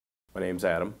My name's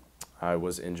Adam. I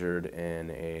was injured in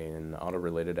an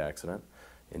auto-related accident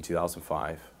in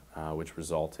 2005, which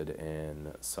resulted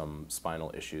in some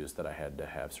spinal issues that I had to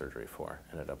have surgery for.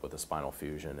 Ended up with a spinal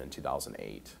fusion in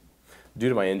 2008. Due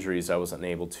to my injuries, I wasn't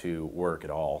able to work at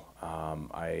all.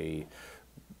 I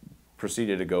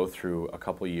proceeded to go through a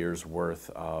couple years worth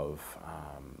of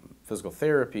physical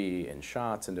therapy and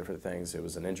shots and different things. It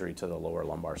was an injury to the lower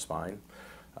lumbar spine.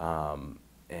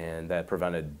 And that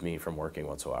prevented me from working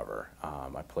whatsoever.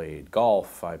 I played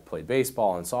golf, I played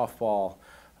baseball and softball.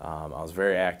 I was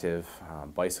very active,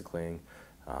 bicycling,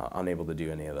 unable to do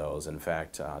any of those. In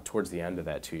fact, towards the end of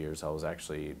that 2 years, I was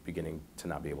actually beginning to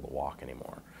not be able to walk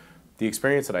anymore. The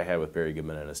experience that I had with Barry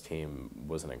Goodman and his team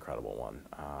was an incredible one.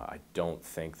 I don't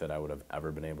think that I would have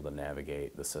ever been able to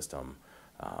navigate the system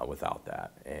without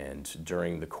that. And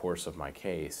during the course of my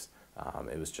case,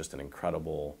 it was just an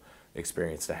incredible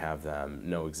experience to have them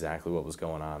know exactly what was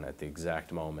going on at the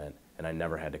exact moment, and I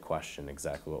never had to question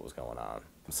exactly what was going on.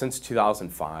 Since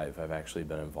 2005, I've actually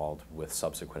been involved with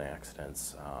subsequent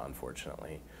accidents,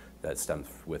 unfortunately, that stemmed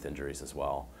with injuries as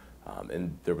well.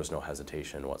 And there was no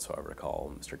hesitation whatsoever to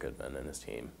call Mr. Goodman and his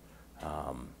team.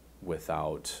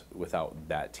 Without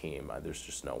that team, there's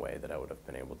just no way that I would have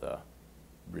been able to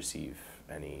receive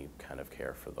any kind of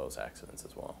care for those accidents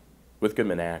as well. With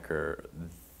Goodman Acker,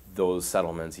 those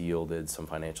settlements yielded some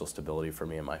financial stability for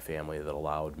me and my family that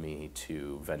allowed me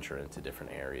to venture into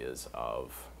different areas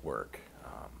of work.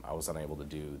 I was unable to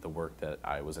do the work that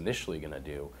I was initially going to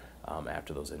do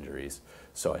after those injuries,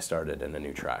 so I started in a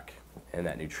new track. And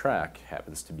that new track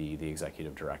happens to be the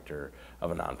executive director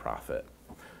of a nonprofit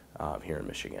here in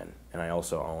Michigan. And I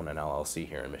also own an LLC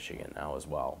here in Michigan now as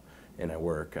well. And I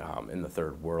work in the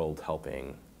third world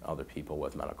helping other people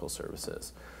with medical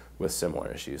services with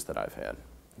similar issues that I've had.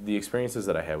 The experiences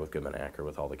that I had with Goodman Acker,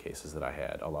 with all the cases that I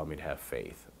had, allowed me to have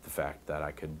faith. The fact that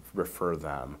I could refer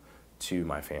them to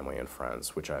my family and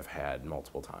friends, which I've had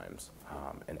multiple times.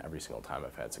 And every single time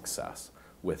I've had success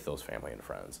with those family and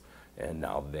friends. And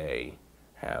now they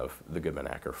have the Goodman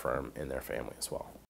Acker firm in their family as well.